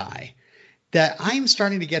Cobra Kai that I'm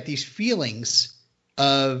starting to get these feelings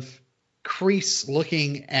of Kreese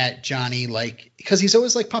looking at Johnny like, because he's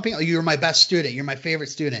always like pumping, oh, you're my best student, you're my favorite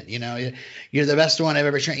student, you're the best one I've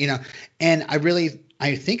ever trained, and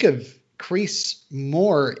I think of Kreese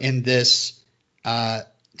more in this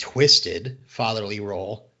twisted fatherly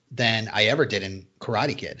role than I ever did in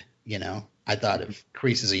Karate Kid. I thought of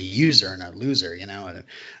Kreese as a user and a loser, and an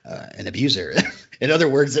abuser. In other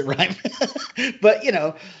words that rhyme. But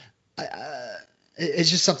it's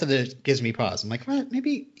just something that gives me pause. I'm like, well,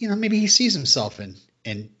 maybe he sees himself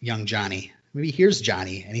in young Johnny. Maybe he hears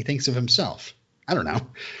Johnny and he thinks of himself. I don't know.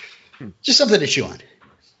 Just something to chew on.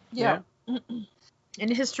 Yeah. And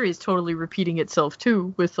history is totally repeating itself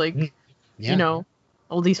too, with like,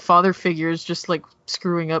 all these father figures just like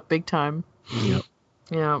screwing up big time. Yep.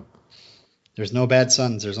 Yeah. There's no bad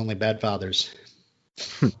sons. There's only bad fathers.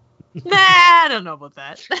 Nah, I don't know about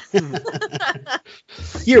that.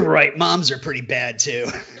 You're right. Moms are pretty bad too.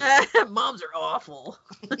 Moms are awful.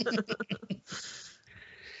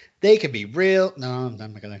 They could be real. No, I'm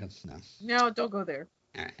not gonna. No. No, don't go there.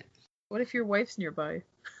 All right. What if your wife's nearby?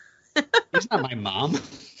 She's not my mom.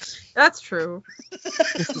 That's true.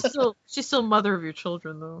 She's still mother of your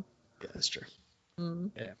children, though. Yeah, that's true.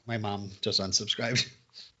 Mm. Yeah, my mom just unsubscribed.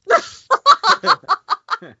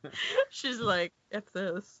 She's like, F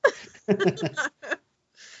this.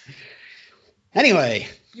 Anyway.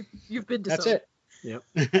 You've been That's disowned. Yep.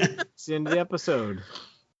 It's the end of the episode.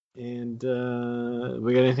 And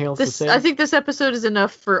we got anything else to say? I think this episode is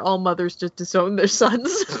enough for all mothers to disown their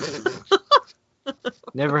sons.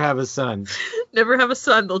 Never have a son. Never have a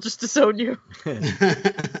son. They'll just disown you.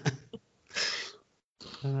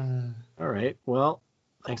 All right. Well,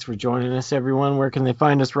 thanks for joining us, everyone. Where can they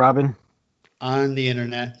find us, Robin? On the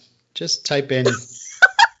internet. Just type in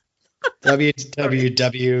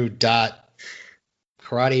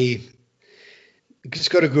www.karate. Just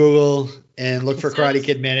go to Google and look for Karate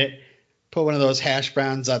Kid Minute. Put one of those hash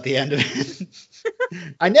browns at the end of it.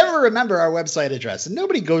 I never remember our website address, and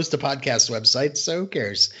nobody goes to podcast websites, so who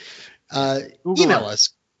cares? Email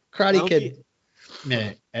us,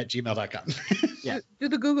 karatekidminute@gmail.com. Yeah. Do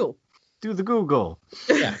the Google. Do the Google.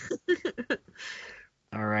 Yeah.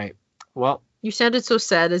 All right. Well, You sounded so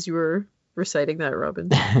sad as you were reciting that, Robin.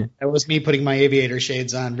 That was me putting my aviator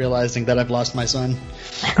shades on, realizing that I've lost my son.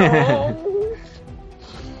 Oh.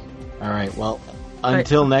 All right. Well,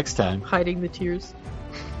 until next time. Hiding the tears.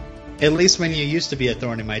 At least when you used to be a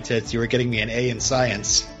thorn in my tits, you were getting me an A in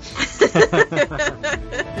science.